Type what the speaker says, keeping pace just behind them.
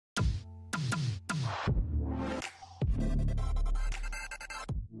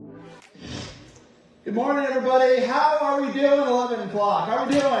Good morning, everybody. How are we doing? 11 o'clock. How are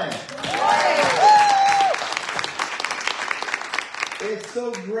we doing? It's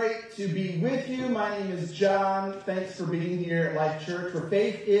so great to be with you. My name is John. Thanks for being here at Life Church, where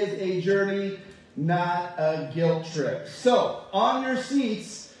faith is a journey, not a guilt trip. So, on your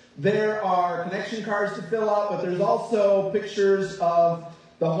seats, there are connection cards to fill out, but there's also pictures of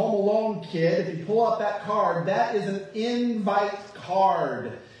the Home Alone kid. If you pull up that card, that is an invite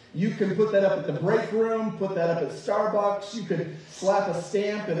card. You can put that up at the break room, put that up at Starbucks. You could slap a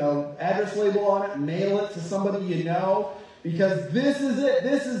stamp and an address label on it and mail it to somebody you know. Because this is it.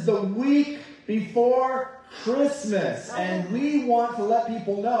 This is the week before Christmas. And we want to let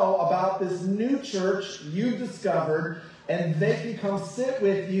people know about this new church you've discovered. And they can come sit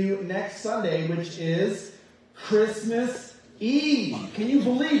with you next Sunday, which is Christmas Eve. Can you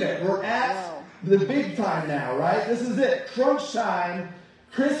believe it? We're at the big time now, right? This is it. Crunch time.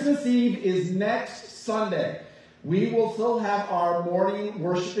 Christmas Eve is next Sunday. We will still have our morning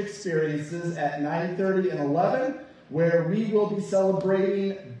worship experiences at 9:30 and 11, where we will be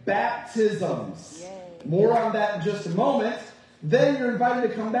celebrating baptisms. Yay. More on that in just a moment. Then you're invited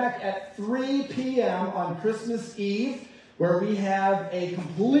to come back at 3 p.m. on Christmas Eve, where we have a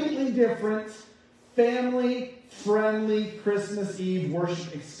completely different, family-friendly Christmas Eve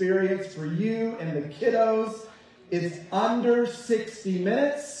worship experience for you and the kiddos. It's under 60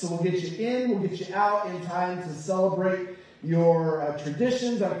 minutes, so we'll get you in, we'll get you out in time to celebrate your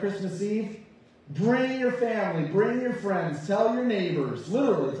traditions on Christmas Eve. Bring your family, bring your friends, tell your neighbors,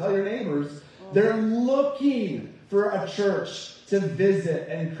 literally tell your neighbors, they're looking for a church to visit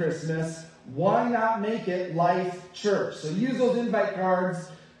in Christmas. Why not make it Life Church? So use those invite cards,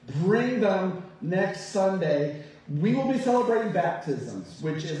 bring them next Sunday. We will be celebrating baptisms,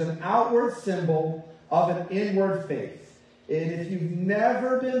 which is an outward symbol of an inward faith. And if you've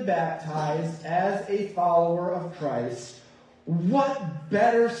never been baptized as a follower of Christ, what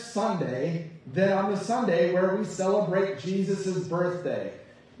better Sunday than on the Sunday where we celebrate Jesus' birthday?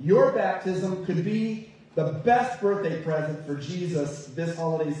 Your baptism could be the best birthday present for Jesus this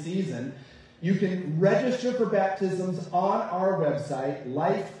holiday season. You can register for baptisms on our website,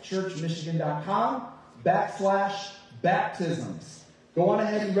 lifechurchmichigan.com/baptisms. Go on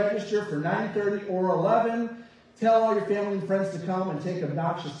ahead and register for 9:30 or 11. Tell all your family and friends to come and take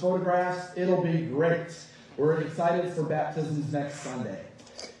obnoxious photographs. It'll be great. We're excited for baptisms next Sunday.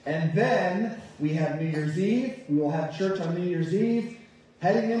 And then we have New Year's Eve. We will have church on New Year's Eve.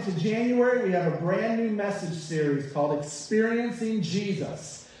 Heading into January, we have a brand new message series called Experiencing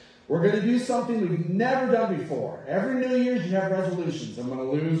Jesus. We're going to do something we've never done before. Every New Year's, you have resolutions. I'm going to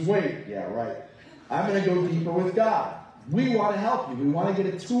lose weight. Yeah, right. I'm going to go deeper with God. We want to help you. We want to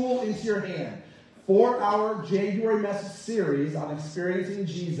get a tool into your hand for our January message series on experiencing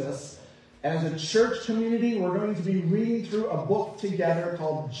Jesus. As a church community, we're going to be reading through a book together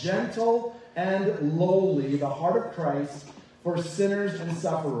called Gentle and Lowly, the Heart of Christ for Sinners and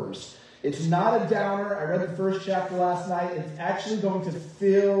Sufferers. It's not a downer. I read the first chapter last night. It's actually going to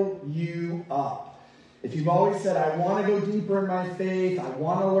fill you up. If you've always said, I want to go deeper in my faith, I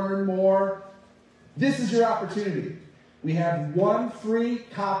want to learn more, this is your opportunity. We have one free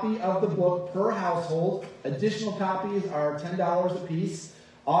copy of the book per household. Additional copies are $10 a piece.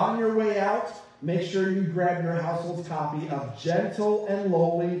 On your way out, make sure you grab your household's copy of Gentle and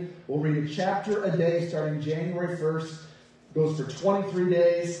Lowly. We'll read a chapter a day starting January 1st. Goes for 23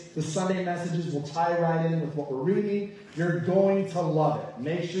 days. The Sunday messages will tie right in with what we're reading. You're going to love it.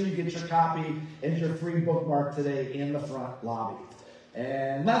 Make sure you get your copy and your free bookmark today in the front lobby.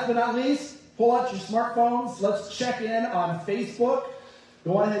 And last but not least, pull out your smartphones. Let's check in on Facebook.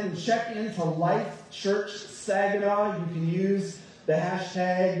 Go ahead and check into Life Church Saginaw. You can use the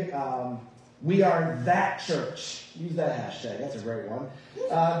hashtag We Are That Church. Use that hashtag. That's a great one.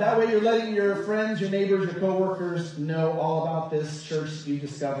 That way you're letting your friends, your neighbors, your coworkers know all about this church you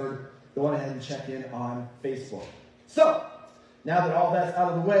discovered. Go on ahead and check in on Facebook. So, now that all that's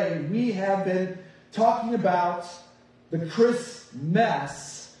out of the way, we have been talking about the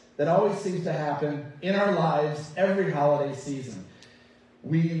ChristMess that always seems to happen in our lives every holiday season.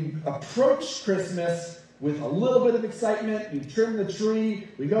 We approach Christmas with a little bit of excitement. We trim the tree.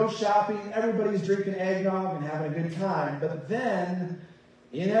 We go shopping. Everybody's drinking eggnog and having a good time. But then,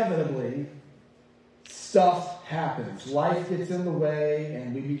 inevitably, stuff happens. Life gets in the way,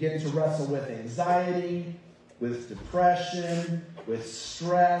 and we begin to wrestle with anxiety, with depression, with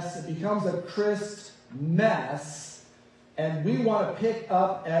stress. It becomes a Christmas. And we want to pick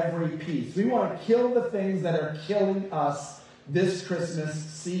up every piece. We want to kill the things that are killing us this Christmas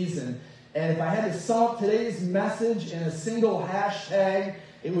season. And if I had to sum up today's message in a single hashtag,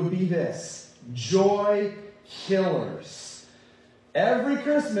 it would be this: joy killers. Every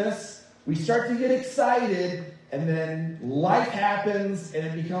Christmas, we start to get excited, and then life happens, and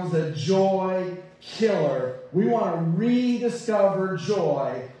it becomes a joy killer. We want to rediscover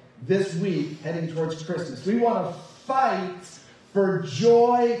joy this week heading towards Christmas. We want to fight for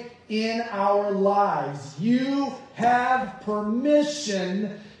joy in our lives. You have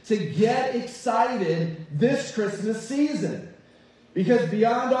permission to get excited this Christmas season. Because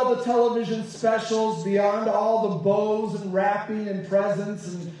beyond all the television specials, beyond all the bows and wrapping and presents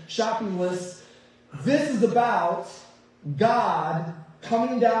and shopping lists, this is about God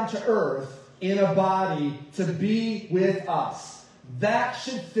coming down to earth in a body to be with us. That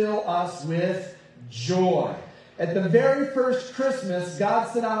should fill us with joy. At the very first Christmas, God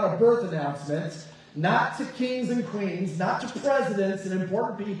sent out a birth announcement, not to kings and queens, not to presidents and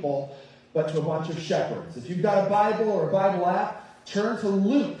important people, but to a bunch of shepherds. If you've got a Bible or a Bible app, turn to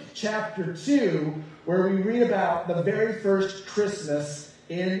Luke chapter 2, where we read about the very first Christmas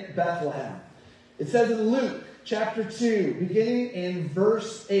in Bethlehem. It says in Luke chapter 2, beginning in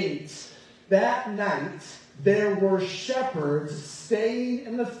verse 8, that night there were shepherds staying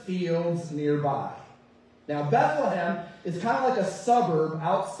in the fields nearby. Now, Bethlehem is kind of like a suburb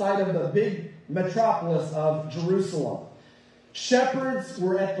outside of the big metropolis of Jerusalem. Shepherds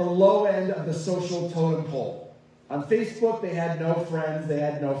were at the low end of the social totem pole. On Facebook, they had no friends, they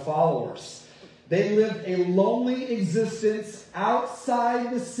had no followers. They lived a lonely existence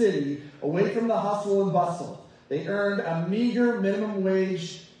outside the city, away from the hustle and bustle. They earned a meager minimum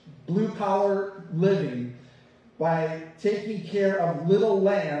wage, blue-collar living by taking care of little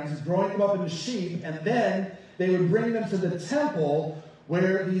lambs, growing them up into sheep, and then they would bring them to the temple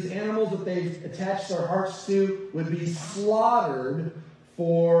where these animals that they've attached their hearts to would be slaughtered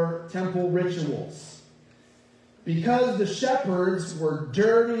for temple rituals. Because the shepherds were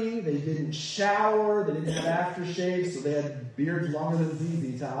dirty, they didn't shower, they didn't have aftershave, so they had beards longer than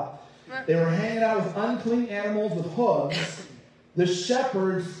ZZ Top. They were hanging out with unclean animals with hooves. The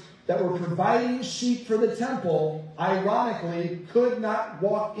shepherds that were providing sheep for the temple, ironically, could not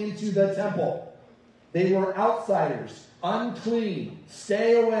walk into the temple. They were outsiders, unclean,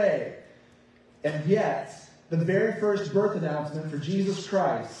 stay away. And yet, the very first birth announcement for Jesus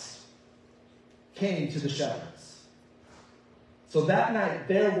Christ came to the shepherds. So that night,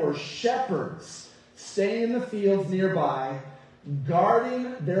 there were shepherds staying in the fields nearby,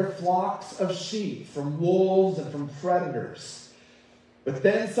 guarding their flocks of sheep from wolves and from predators. But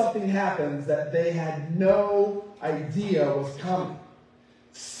then something happens that they had no idea was coming.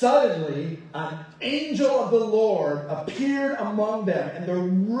 Suddenly, an angel of the Lord appeared among them, and the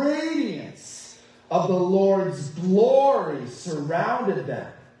radiance of the Lord's glory surrounded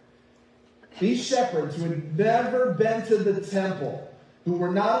them. These shepherds who had never been to the temple, who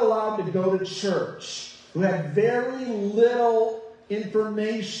were not allowed to go to church, who had very little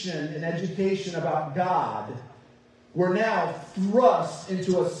information and education about God, were now thrust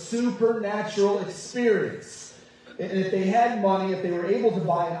into a supernatural experience. And if they had money, if they were able to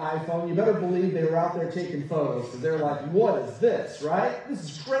buy an iPhone, you better believe they were out there taking photos, because they're like, what is this, right? This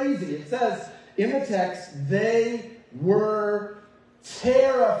is crazy. It says in the text, they were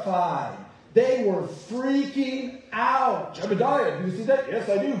terrified. They were freaking out. Jebediah, do you see that? Yes,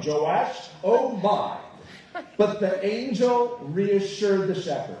 I do, Joash. Oh my. But the angel reassured the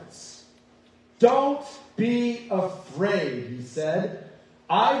shepherds. Don't be afraid, he said.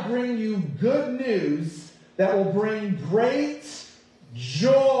 I bring you good news that will bring great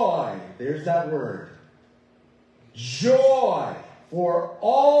joy. There's that word. Joy for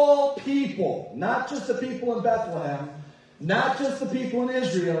all people. Not just the people in Bethlehem. Not just the people in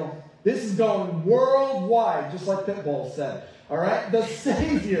Israel. This is going worldwide, just like Pitbull said. All right? The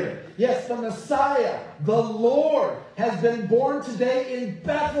Savior, yes, the Messiah, the Lord, has been born today in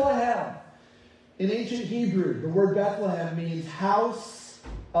Bethlehem. In ancient Hebrew, the word Bethlehem means house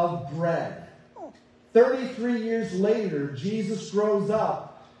of bread. 33 years later, Jesus grows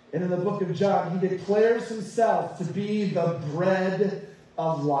up, and in the book of John, he declares himself to be the bread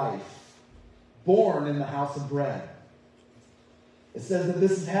of life, born in the house of bread. It says that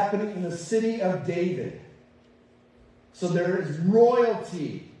this is happening in the city of David. So there is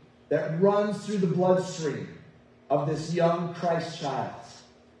royalty that runs through the bloodstream of this young Christ child.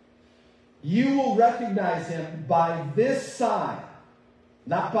 You will recognize him by this sign,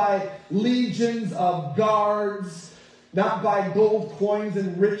 not by legions of guards, not by gold coins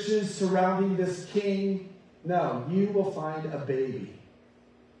and riches surrounding this king. No, you will find a baby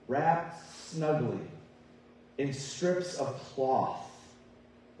wrapped snugly in strips of cloth,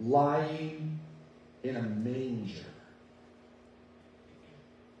 lying in a manger.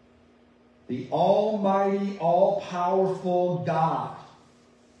 the almighty, all-powerful God,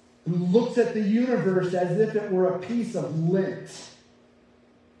 who looks at the universe as if it were a piece of lint,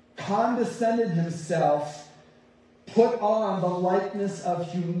 condescended himself, put on the likeness of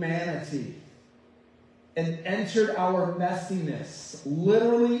humanity, and entered our messiness,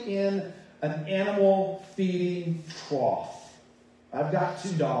 literally in an animal feeding trough. I've got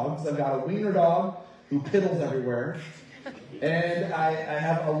 2 dogs. I've got a wiener dog who piddles everywhere, and I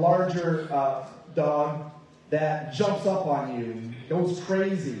have a larger dog that jumps up on you, goes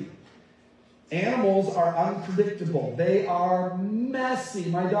crazy. Animals are unpredictable. They are messy.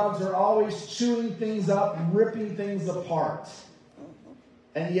 My dogs are always chewing things up, ripping things apart.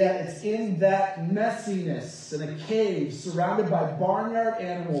 And yet it's in that messiness, in a cave, surrounded by barnyard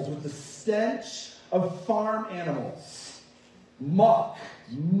animals with the stench of farm animals. Muck,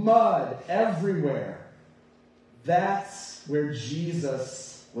 mud everywhere. That's where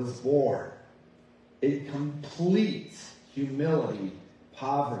Jesus was born. In complete humility,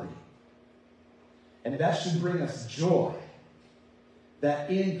 poverty. And that should bring us joy. That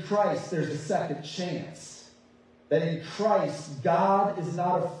in Christ there's a second chance. That in Christ, God is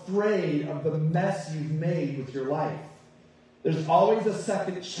not afraid of the mess you've made with your life. There's always a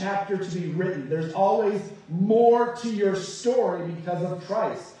second chapter to be written. There's always more to your story because of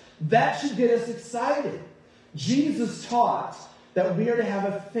Christ. That should get us excited. Jesus taught that we are to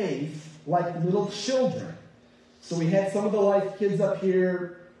have a faith like little children. So we had some of the life kids up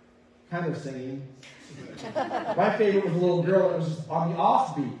here kind of singing. My favorite was a little girl that was just on the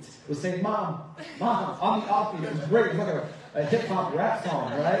offbeat. Was saying, Mom, on the offbeat. It was great. It was like a hip-hop rap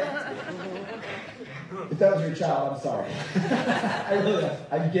song, right? If that was your child, I'm sorry.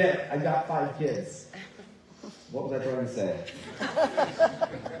 I get it. I got 5 kids. What was I trying to say?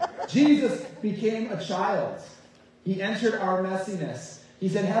 Jesus became a child. He entered our messiness. He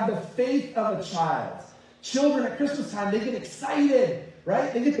said, have the faith of a child. Children at Christmas time, they get excited.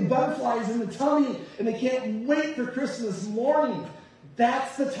 Right? They get the butterflies in the tummy, and they can't wait for Christmas morning.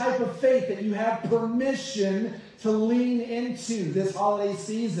 That's the type of faith that you have permission to lean into this holiday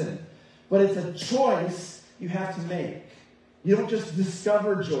season. But it's a choice you have to make. You don't just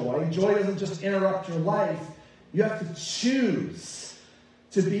discover joy. Joy doesn't just interrupt your life. You have to choose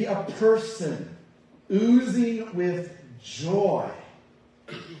to be a person oozing with joy.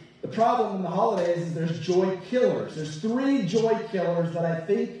 The problem in the holidays is there's joy killers. There's 3 joy killers that I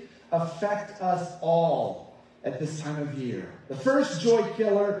think affect us all at this time of year. The first joy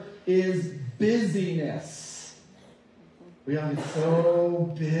killer is busyness. We are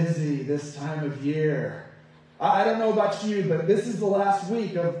so busy this time of year. I don't know about you, but this is the last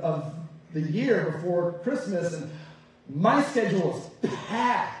week of the year before Christmas, and my schedule is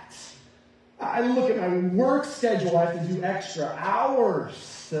packed. I look at my work schedule. I have to do extra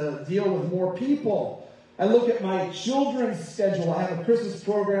hours to deal with more people. I look at my children's schedule. I have a Christmas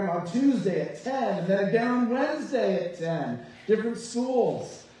program on Tuesday at 10, and then again on Wednesday at 10. Different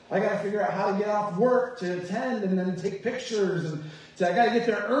schools. I got to figure out how to get off work to attend and then take pictures. And so I got to get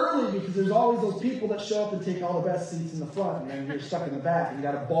there early because there's always those people that show up and take all the best seats in the front, and then you're stuck in the back, and you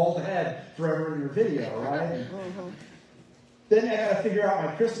got a bald head forever in your video, right? And then I got to figure out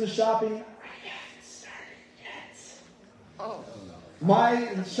my Christmas shopping. I haven't started yet. Oh.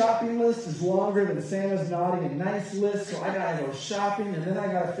 My shopping list is longer than Santa's naughty and nice list, so I gotta go shopping, and then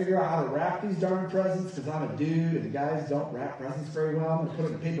I gotta figure out how to wrap these darn presents, because I'm a dude, and guys don't wrap presents very well. I'm gonna put it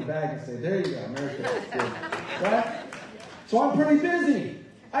in a paper bag and say, there you go, Merry Christmas. Right? So I'm pretty busy.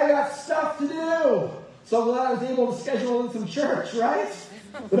 I got stuff to do. So glad I was able to schedule in some church, right?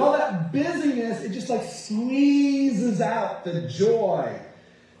 But all that busyness, it just like squeezes out the joy.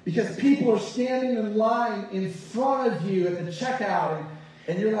 Because people are standing in line in front of you at the checkout,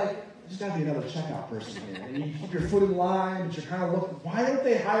 and you're like, there's got to be another checkout person here. And you keep your foot in line, but you're kind of looking, why don't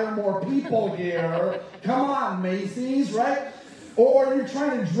they hire more people here? Come on, Macy's, right? Or you're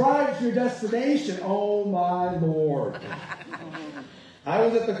trying to drive to your destination. Oh, my Lord. I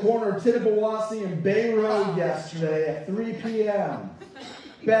was at the corner of Tittabawassee and Bay Road yesterday at 3 p.m.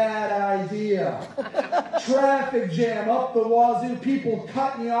 Bad idea. Traffic jam up the wazoo. People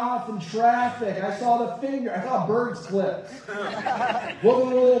cutting you off in traffic. I saw the finger. I saw birds clipped.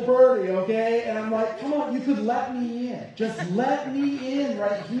 Wasn't a little birdie, okay? And I'm like, come on, you could let me in. Just let me in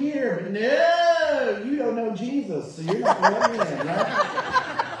right here. But no, you don't know Jesus, so you're not going to let me in,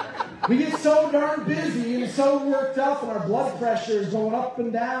 right? We get so darn busy and so worked up, and our blood pressure is going up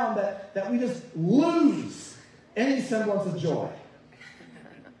and down that we just lose any semblance of joy.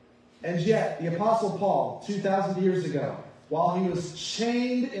 And yet, the Apostle Paul, 2,000 years ago, while he was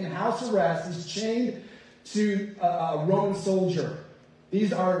chained in house arrest, he's chained to a Roman soldier.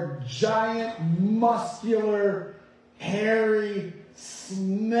 These are giant, muscular, hairy,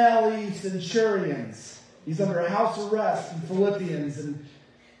 smelly centurions. He's under house arrest in Philippians, and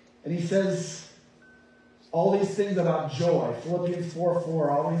he says all these things about joy. Philippians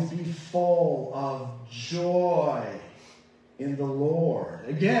 4:4, always be full of joy in the Lord.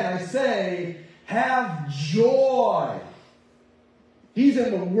 Again, I say, have joy. He's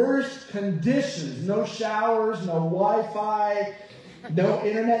in the worst conditions. No showers, no Wi-Fi, no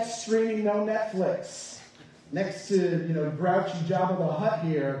internet streaming, no Netflix. Next to, grouchy Jabba the Hutt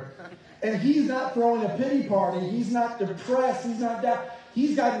here. And he's not throwing a pity party. He's not depressed. He's not down.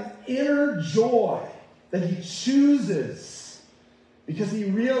 He's got an inner joy that he chooses because he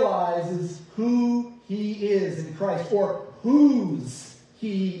realizes who he is in Christ, or whose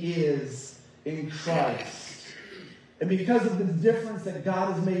he is in Christ. And because of the difference that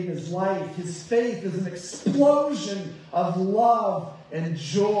God has made in his life, his faith is an explosion of love and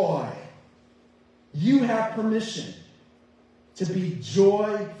joy. You have permission to be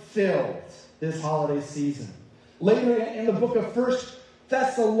joy-filled this holiday season. Later in the book of 1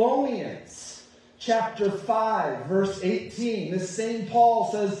 Thessalonians, chapter 5, verse 18, this same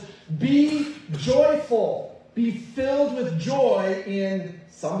Paul says, be joyful, be filled with joy in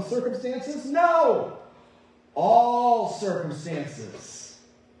some circumstances? No! All circumstances.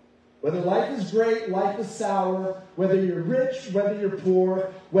 Whether life is great, life is sour, whether you're rich, whether you're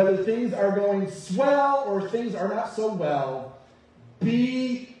poor, whether things are going swell or things are not so well,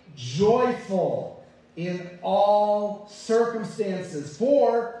 be joyful in all circumstances.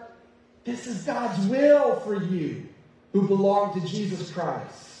 For this is God's will for you who belong to Jesus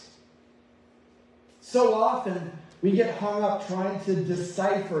Christ. So often we get hung up trying to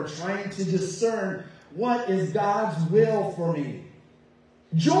decipher, trying to discern what is God's will for me.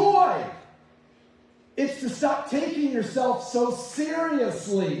 Joy! It's to stop taking yourself so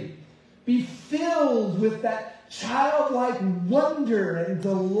seriously. Be filled with that childlike wonder and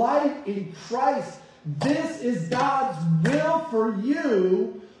delight in Christ. This is God's will for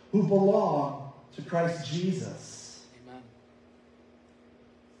you who belong to Christ Jesus. Amen.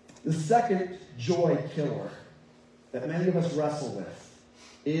 The second joy killer that many of us wrestle with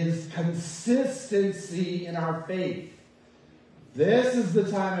is consistency in our faith. This is the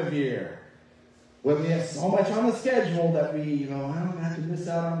time of year when we have so much on the schedule that we, I don't have to miss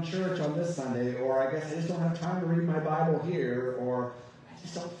out on church on this Sunday, or I guess I just don't have time to read my Bible here, or I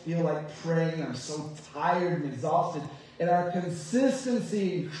just don't feel like praying. I'm so tired and exhausted. And our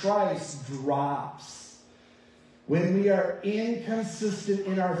consistency in Christ drops. When we are inconsistent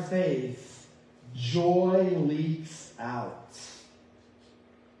in our faith, joy leaks out.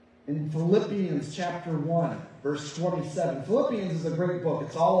 In Philippians chapter 1, verse 27. Philippians is a great book.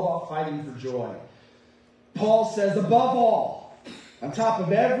 It's all about fighting for joy. Paul says, above all, on top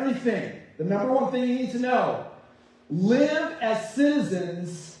of everything, the number one thing you need to know, live as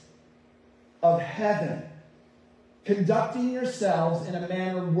citizens of heaven, conducting yourselves in a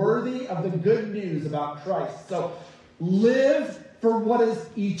manner worthy of the good news about Christ. So live for what is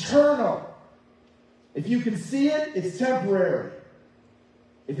eternal. If you can see it, it's temporary.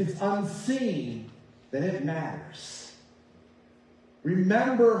 If it's unseen, then it matters.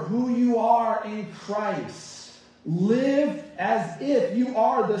 Remember who you are in Christ. Live as if you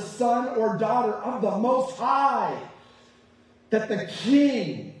are the son or daughter of the Most High, that the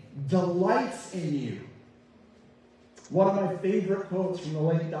King delights in you. One of my favorite quotes from the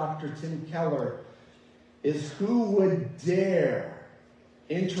late Dr. Tim Keller is, who would dare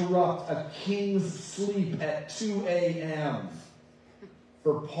interrupt a king's sleep at 2 a.m.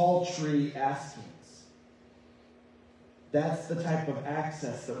 for paltry askings? That's the type of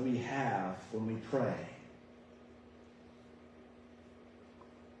access that we have when we pray.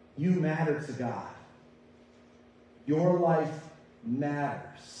 You matter to God. Your life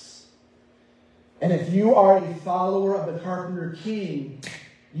matters. And if you are a follower of the Carpenter King,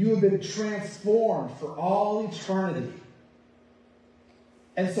 you have been transformed for all eternity.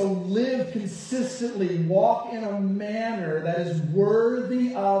 And so live consistently, walk in a manner that is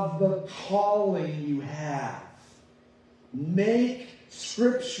worthy of the calling you have. Make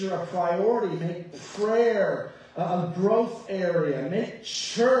Scripture a priority. Make prayer a growth area. Make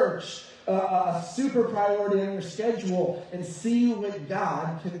church a super priority on your schedule, and see what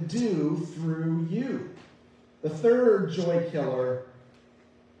God can do through you. The third joy killer,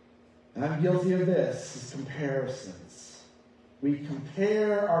 and I'm guilty of this, is comparisons. We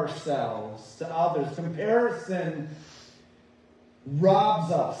compare ourselves to others. Comparison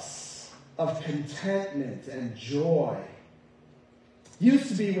robs us of contentment and joy. Used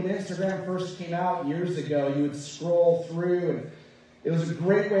to be, when Instagram first came out years ago, you would scroll through It was a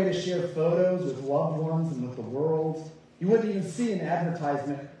great way to share photos with loved ones and with the world. You wouldn't even see an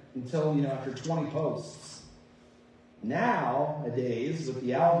advertisement until, after 20 posts. Nowadays, with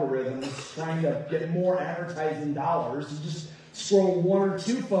the algorithms trying to get more advertising dollars, you just scroll one or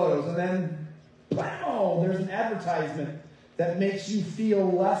two photos and then, wow, there's an advertisement that makes you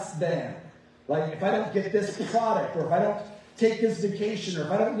feel less than. Like, if I don't get this product, or if I don't take this vacation, or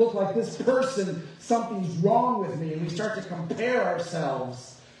if I don't look like this person, something's wrong with me. And we start to compare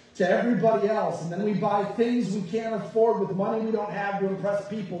ourselves to everybody else. And then we buy things we can't afford with money we don't have to impress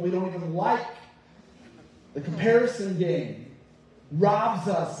people we don't even like. The comparison game robs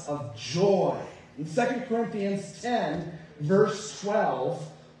us of joy. In 2 Corinthians 10, verse 12,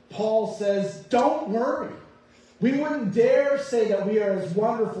 Paul says, don't worry. We wouldn't dare say that we are as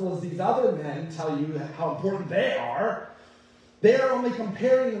wonderful as these other men tell you how important they are. They are only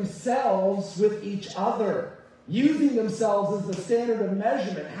comparing themselves with each other, using themselves as the standard of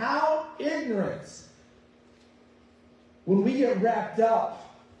measurement. How ignorant! When we get wrapped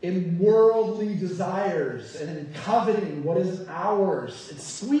up in worldly desires and in coveting what is ours, it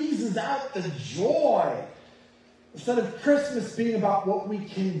squeezes out the joy. Instead of Christmas being about what we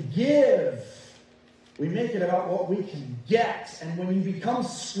can give, we make it about what we can get. And when you become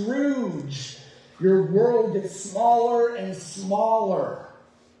Scrooge, your world gets smaller and smaller.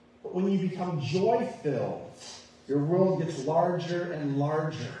 But when you become joy-filled, your world gets larger and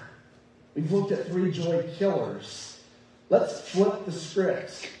larger. We've looked at 3 joy killers. Let's flip the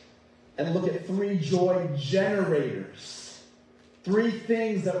script and look at 3 joy generators. 3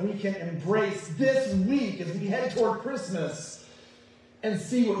 things that we can embrace this week as we head toward Christmas and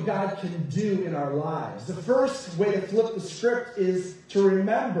see what God can do in our lives. The first way to flip the script is to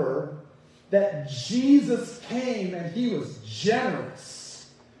remember that Jesus came and he was generous.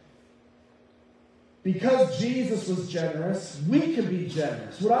 Because Jesus was generous, we can be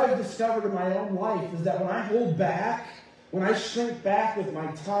generous. What I've discovered in my own life is that when I hold back, when I shrink back with my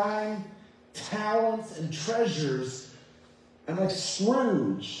time, talents, and treasures, I'm like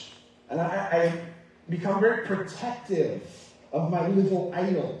Scrooge. And I become very protective of my little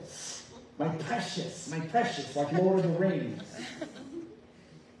idols. My precious, like Lord of the Rings.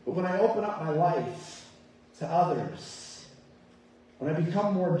 But when I open up my life to others, when I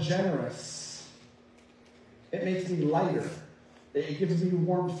become more generous, it makes me lighter. It gives me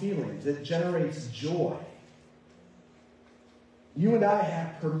warm feelings. It generates joy. You and I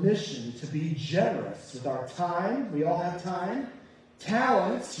have permission to be generous with our time. We all have time.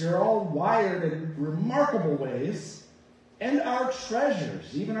 Talents, you're all wired in remarkable ways. And our treasures,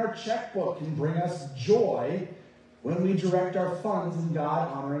 even our checkbook, can bring us joy when we direct our funds in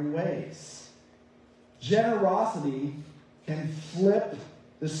God-honoring ways. Generosity can flip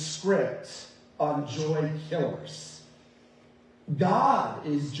the script on joy killers. God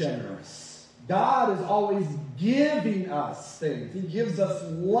is generous. God is always giving us things. He gives us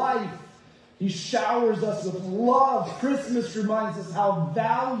life. He showers us with love. Christmas reminds us how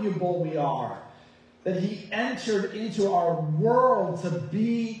valuable we are. That he entered into our world to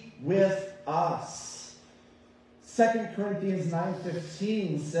be with us. 2 Corinthians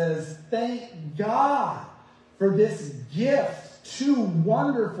 9:15 says, thank God for this gift, too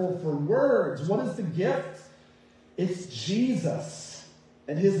wonderful for words. What is the gift? It's Jesus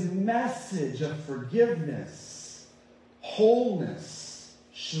and his message of forgiveness, wholeness,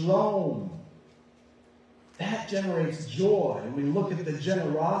 shalom. That generates joy. And we look at the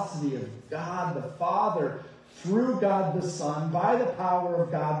generosity of God the Father through God the Son by the power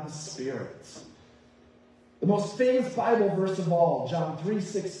of God the Spirit. The most famous Bible verse of all, John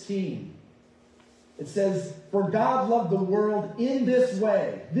 3:16. It says, for God loved the world in this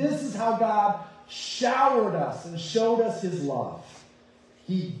way. This is how God showered us and showed us his love.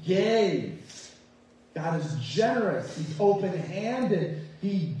 He gave. God is generous. He's open-handed.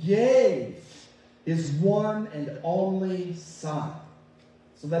 He gave his one and only Son,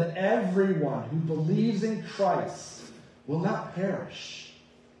 so that everyone who believes in Christ will not perish,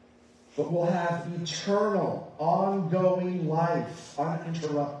 but will have eternal, ongoing life,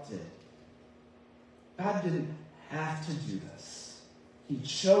 uninterrupted. God didn't have to do this. He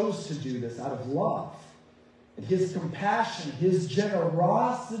chose to do this out of love. And his compassion, his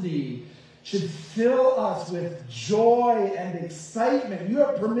generosity should fill us with joy and excitement. You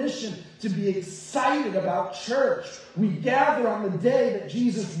have permission to be excited about church. We gather on the day that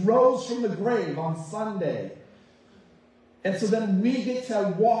Jesus rose from the grave on Sunday. And so then we get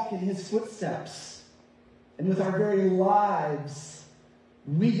to walk in his footsteps. And with our very lives,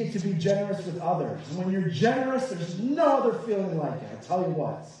 we get to be generous with others. And when you're generous, there's no other feeling like it. I tell you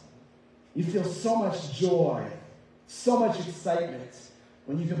what. You feel so much joy So much excitement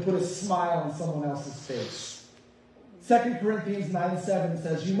when you can put a smile on someone else's face. 2 Corinthians 9:7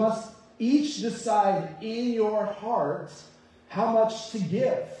 says, you must each decide in your heart how much to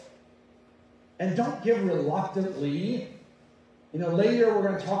give. And don't give reluctantly. Later we're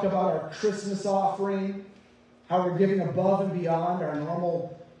going to talk about our Christmas offering, how we're giving above and beyond our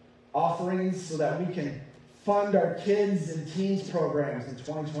normal offerings so that we can fund our kids and teens programs in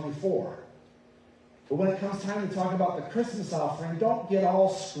 2024. But when it comes time to talk about the Christmas offering, don't get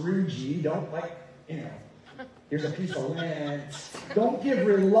all Scroogey. Don't here's a piece of land. Don't give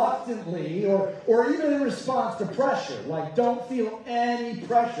reluctantly or even in response to pressure. Don't feel any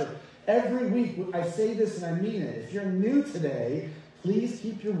pressure. Every week I say this and I mean it. If you're new today, please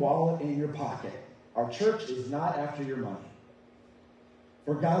keep your wallet in your pocket. Our church is not after your money.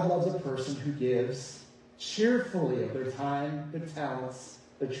 For God loves a person who gives cheerfully of their time, their talents,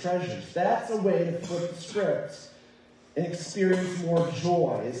 their treasures. That's a way to flip the script and experience more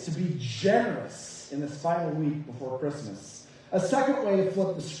joy, is to be generous in this final week before Christmas. A second way to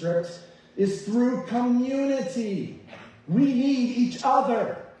flip the script is through community. We need each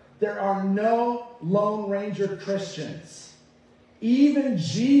other. There are no Lone Ranger Christians. Even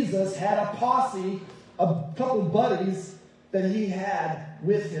Jesus had a posse, a couple of buddies that he had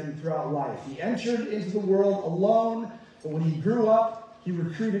with him throughout life. He entered into the world alone, but when he grew up, he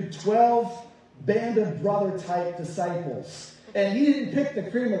recruited 12 band of brother type disciples. And he didn't pick the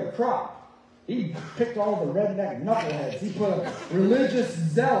cream of the crop. He picked all the redneck knuckleheads. He put a religious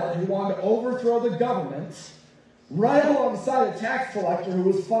zealot who wanted to overthrow the government right alongside a tax collector who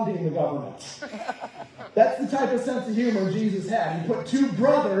was funding the government. That's the type of sense of humor Jesus had. He put two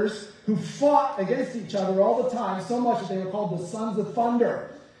brothers who fought against each other all the time, so much that they were called the Sons of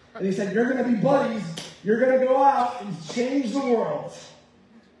Thunder. And he said, you're going to be buddies. You're going to go out and change the world.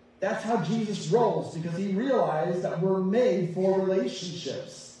 That's how Jesus rolls, because he realized that we're made for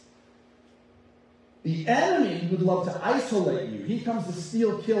relationships. The enemy would love to isolate you. He comes to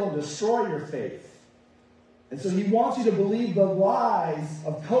steal, kill, and destroy your faith. And so he wants you to believe the lies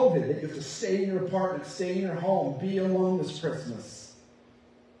of COVID, that you have to stay in your apartment, stay in your home, be alone this Christmas.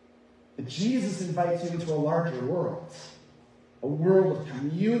 But Jesus invites you into a larger world, a world of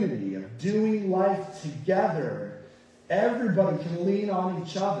community, of doing life together. Everybody can lean on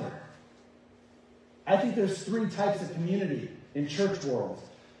each other. I think there's three types of community in church world.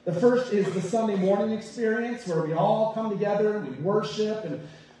 The first is the Sunday morning experience, where we all come together and we worship and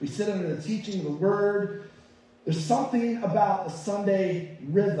we sit under the teaching of the Word. There's something about the Sunday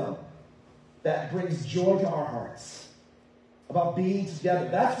rhythm that brings joy to our hearts, about being together.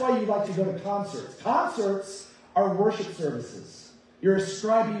 That's why you like to go to concerts. Concerts are worship services. You're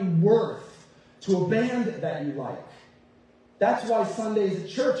ascribing worth to a band that you like. That's why Sundays at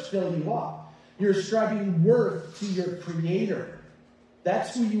church fill you up. You're ascribing worth to your Creator.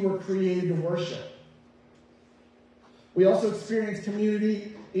 That's who you were created to worship. We also experience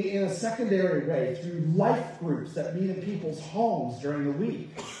community in a secondary way through life groups that meet in people's homes during the week.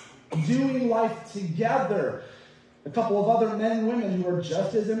 Doing life together. A couple of other men and women who are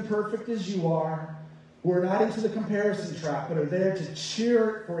just as imperfect as you are, who are not into the comparison trap, but are there to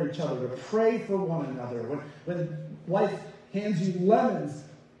cheer for each other, to pray for one another. When life hands you lemons,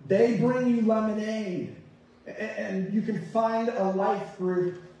 they bring you lemonade. And you can find a life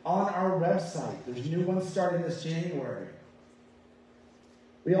group on our website. There's new ones starting this January.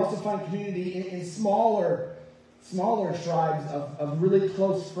 We also find community in smaller tribes of really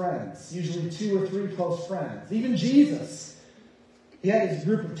close friends, usually 2 or 3 close friends. Even Jesus, he had his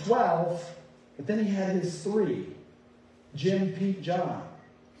group of 12, but then he had his 3, Jim, Pete, John,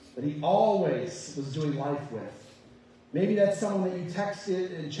 that he always was doing life with. Maybe that's someone that you text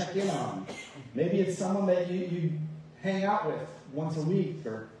and check in on. Maybe it's someone that you hang out with once a week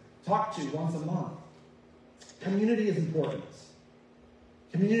or talk to once a month. Community is important.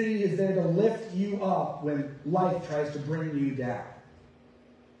 Community is there to lift you up when life tries to bring you down.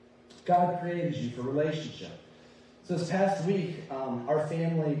 God created you for relationship. So this past week, our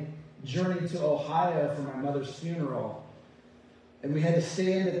family journeyed to Ohio for my mother's funeral. And we had to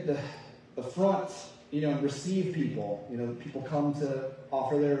stand at the front, and receive people. People come to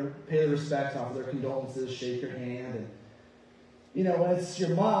pay their respects, offer their condolences, shake your hand. And, when it's your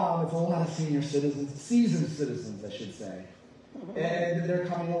mom, it's a lot of senior citizens, seasoned citizens, I should say. And they're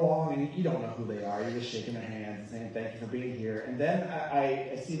coming along, and you don't know who they are. You're just shaking their hands and saying, thank you for being here. And then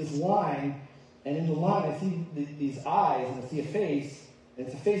I see this line, and in the line, I see these eyes, and I see a face. And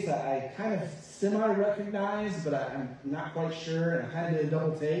it's a face that I kind of semi-recognize, but I'm not quite sure, and I kind of did a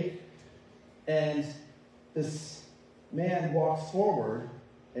double take. And this man walks forward,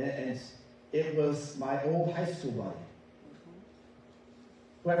 and it was my old high school buddy,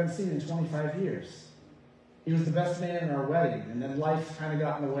 who I haven't seen in 25 years. He was the best man in our wedding, and then life kind of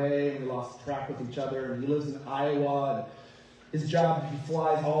got in the way, and we lost track with each other, and he lives in Iowa, and his job, he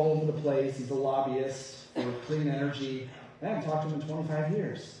flies all over the place. He's a lobbyist for clean energy. I haven't talked to him in 25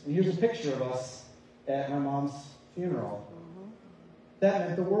 years. And here's a picture of us at my mom's funeral. That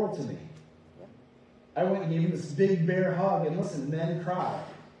meant the world to me. I went and gave him this big bear hug, and listen, men cry.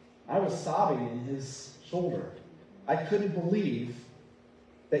 I was sobbing in his shoulder. I couldn't believe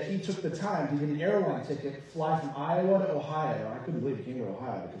that he took the time to get an airline ticket, fly from Iowa to Ohio. I couldn't believe he came to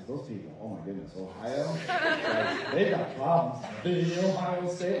Ohio because those people, oh my goodness, Ohio? Like, they've got problems. The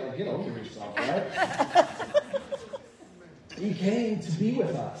Ohio State, like, get over yourself, right? He came to be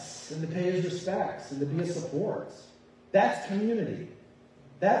with us and to pay his respects and to be a support. That's community.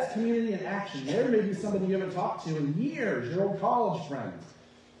 That's community in action. There may be somebody you haven't talked to in years, your old college friend,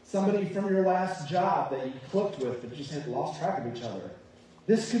 somebody from your last job that you clicked with but just had lost track of each other.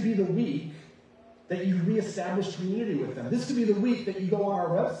 This could be the week that you reestablish community with them. This could be the week that you go on our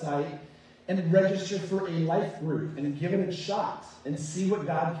website and register for a life group and give it a shot and see what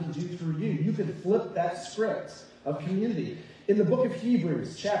God can do through you. You can flip that script of community. In the book of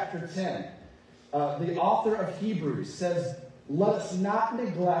Hebrews, chapter 10, the author of Hebrews says, let us not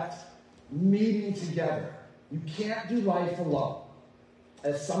neglect meeting together. You can't do life alone,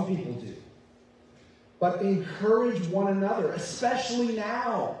 as some people do. But encourage one another, especially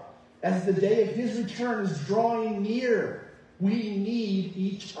now, as the day of his return is drawing near. We need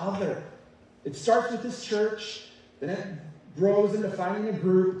each other. It starts with this church, then it grows into finding a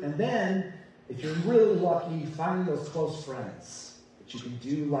group, and then, if you're really lucky, finding those close friends that you can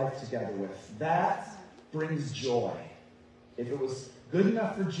do life together with. That brings joy. If it was good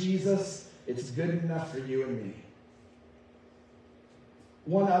enough for Jesus, it's good enough for you and me.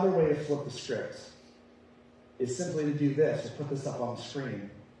 One other way to flip the script is simply to do this. We'll put this up on the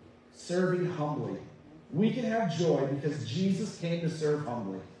screen. Serving humbly. We can have joy because Jesus came to serve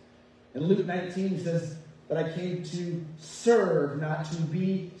humbly. In Luke 19, he says that I came to serve, not to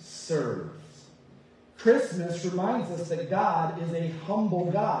be served. Christmas reminds us that God is a humble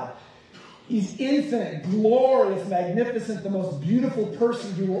God. He's infinite, glorious, magnificent, the most beautiful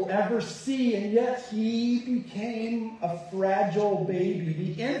person you will ever see, and yet he became a fragile baby.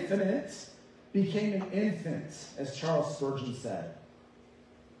 The infinite became an infant, as Charles Spurgeon said.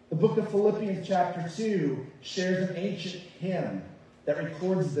 The book of Philippians chapter 2 shares an ancient hymn that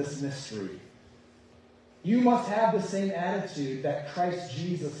records this mystery. You must have the same attitude that Christ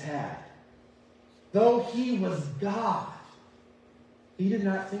Jesus had. Though he was God, he did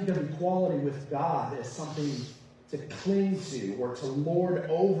not think of equality with God as something to cling to or to lord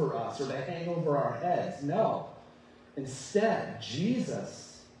over us or to hang over our heads. No. Instead,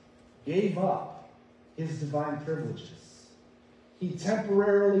 Jesus gave up his divine privileges. He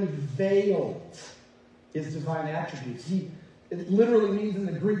temporarily veiled his divine attributes. It literally means in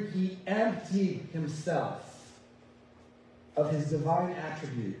the Greek, he emptied himself of his divine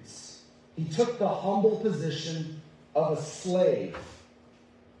attributes. He took the humble position of a slave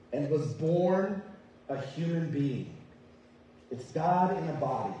and was born a human being. It's God in a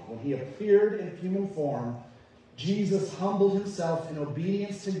body. When he appeared in human form, Jesus humbled himself in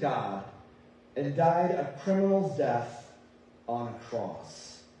obedience to God and died a criminal's death on a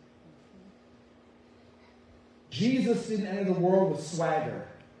cross. Jesus didn't enter the world with swagger.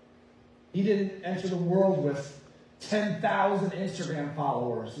 He didn't enter the world with 10,000 Instagram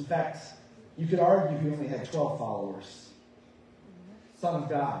followers. In fact, you could argue he only had 12 followers. Son of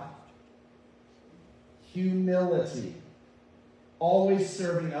God. Humility. Always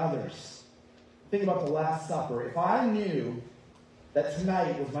serving others. Think about the Last Supper. If I knew that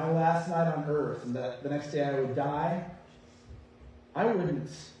tonight was my last night on earth and that the next day I would die, I wouldn't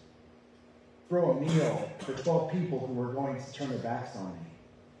throw a meal for 12 people who were going to turn their backs on me.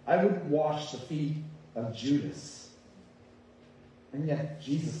 I wouldn't wash the feet of Judas. And yet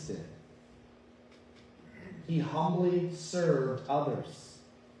Jesus did. He humbly served others.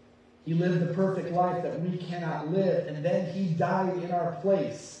 He lived the perfect life that we cannot live, and then he died in our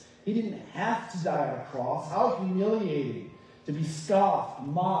place. He didn't have to die on a cross. How humiliating to be scoffed,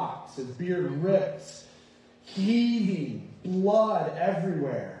 mocked, his beard ripped, heaving, blood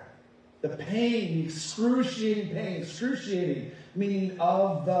everywhere. The pain, the excruciating meaning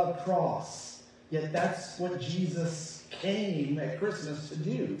of the cross. Yet that's what Jesus came at Christmas to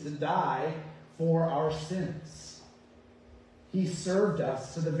do, to die for our sins. He served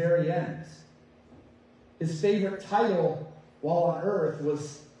us to the very end. His favorite title while on earth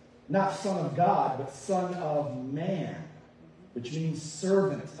was not Son of God, but Son of Man. which means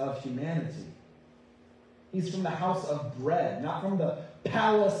servant of humanity. He's from the house of bread, not from the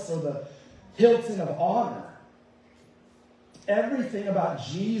palace or the Hilton of honor. Everything about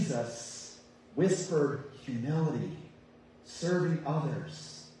Jesus whispered humility, serving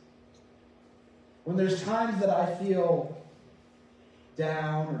others. When there's times that I feel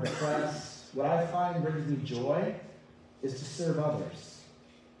down or depressed, what I find brings me joy is to serve others.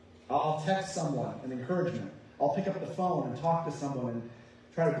 I'll text someone an encouragement. I'll pick up the phone and talk to someone and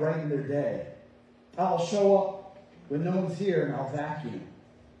try to brighten their day. I'll show up when no one's here and I'll vacuum.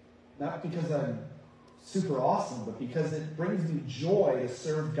 Not because I'm super awesome, but because it brings me joy to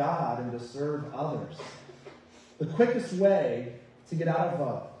serve God and to serve others. The quickest way to get out of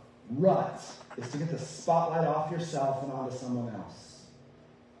a rut is to get the spotlight off yourself and onto someone else.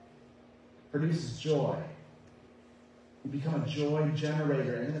 It produces joy. You become a joy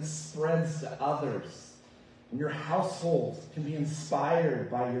generator, and then it spreads to others. And your household can be inspired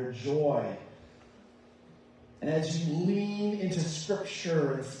by your joy. And as you lean into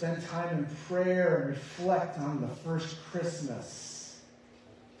Scripture and spend time in prayer and reflect on the first Christmas,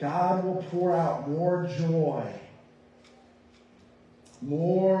 God will pour out more joy,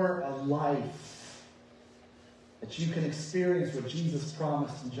 more life, that you can experience what Jesus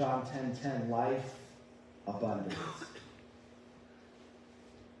promised in John 10:10, life abundant.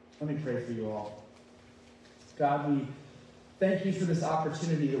 Let me pray for you all. God, we thank you for this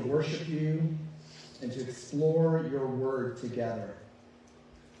opportunity to worship you and to explore your word together.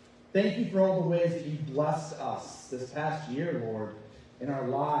 Thank you for all the ways that you've blessed us this past year, Lord, in our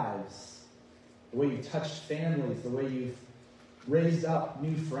lives. The way you've touched families, the way you've raised up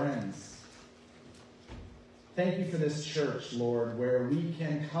new friends. Thank you for this church, Lord, where we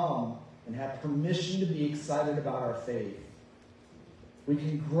can come and have permission to be excited about our faith. We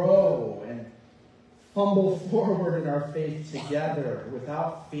can grow and fumble forward in our faith together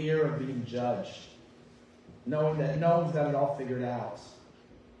without fear of being judged, knowing that no one's got it all figured out.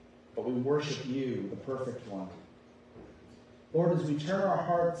 But we worship you, the perfect one. Lord, as we turn our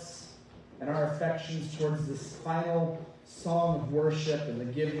hearts and our affections towards this final song of worship and the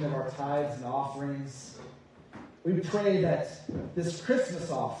giving of our tithes and offerings, we pray that this Christmas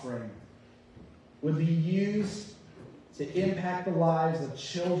offering would be used to impact the lives of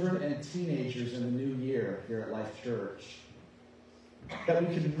children and teenagers in the new year here at Life Church. That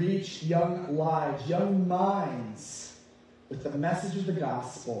we could reach young lives, young minds, with the message of the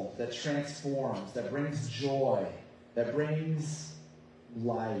gospel that transforms, that brings joy, that brings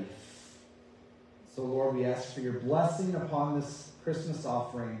life. So, Lord, we ask for your blessing upon this Christmas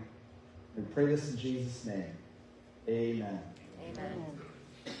offering. We pray this in Jesus' name. Amen. Amen.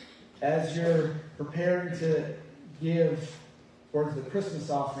 As you're preparing to give towards the Christmas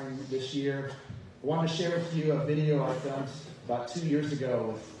offering this year, I want to share with you a video I filmed about 2 years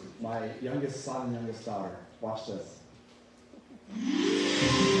ago with my youngest son and youngest daughter. Watch this.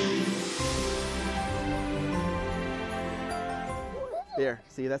 There,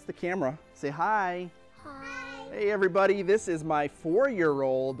 see, that's the camera. Say hi. Hi. Hey, everybody, this is my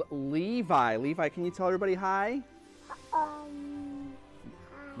 4-year-old Levi. Levi, can you tell everybody hi? Hi.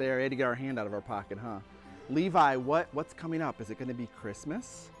 There, we had to get our hand out of our pocket, huh? Levi, what's coming up? Is it going to be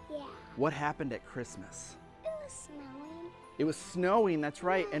Christmas? Yeah. What happened at Christmas? It was snowing. It was snowing, that's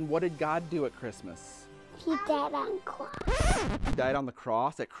right. And what did God do at Christmas? He died on cross. He died on the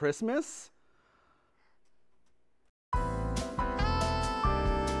cross at Christmas?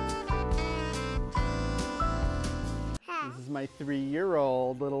 Hi. This is my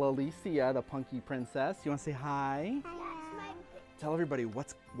 3-year-old little Alicia, the punky princess. You want to say hi? Tell everybody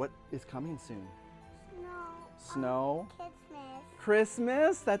what is coming soon. Snow. Christmas.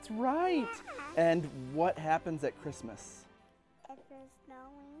 Christmas, that's right. And what happens at Christmas? It was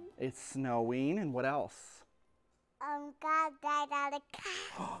snowing. It's snowing, and what else? God died on a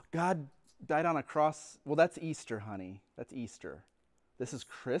cross. God died on a cross. Well, that's Easter, honey. That's Easter. This is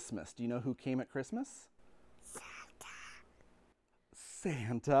Christmas. Do you know who came at Christmas?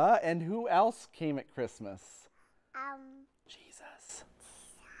 Santa. And who else came at Christmas? Jesus.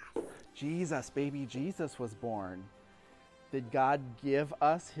 Jesus, baby Jesus was born. Did God give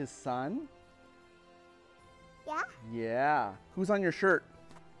us his son? Yeah. Yeah. Who's on your shirt?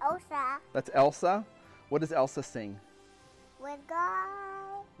 Elsa. That's Elsa. What does Elsa sing? We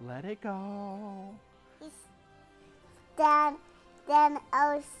go. Let it go. Then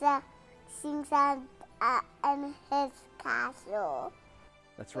Elsa sings in his castle.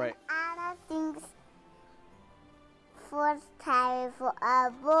 That's right. Anna sings first time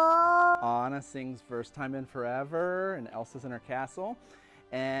forever. Anna sings First Time in Forever, and Elsa's in her castle.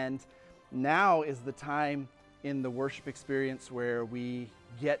 And now is the time in the worship experience where we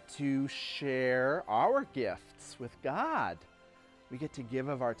get to share our gifts with God. We get to give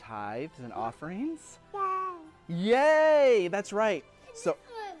of our tithes and offerings. Yay! That's right. So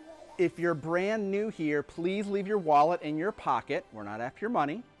if you're brand new here, please leave your wallet in your pocket. We're not after your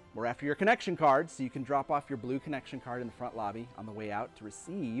money. We're after your connection card, so you can drop off your blue connection card in the front lobby on the way out to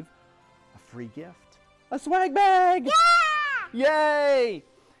receive a free gift. A swag bag! Yeah! Yay!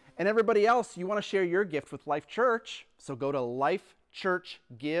 And everybody else, you want to share your gift with Life Church, so go to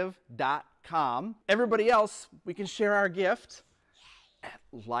lifechurchgive.com. Everybody else, we can share our gift at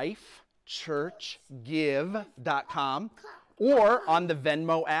lifechurchgive.com or on the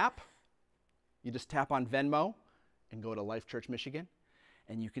Venmo app. You just tap on Venmo and go to Life Church Michigan,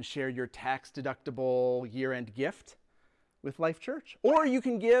 and you can share your tax-deductible year-end gift with Life Church. Or you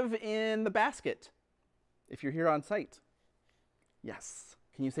can give in the basket if you're here on site. Yes.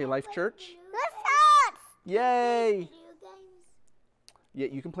 Can you say Life Church? Yay! Yeah,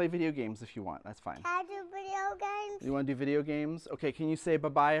 you can play video games if you want. That's fine. Can I do video games? You want to do video games? Okay, can you say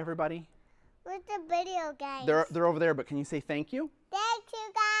bye-bye, everybody? What's the video games? They're over there, but can you say thank you?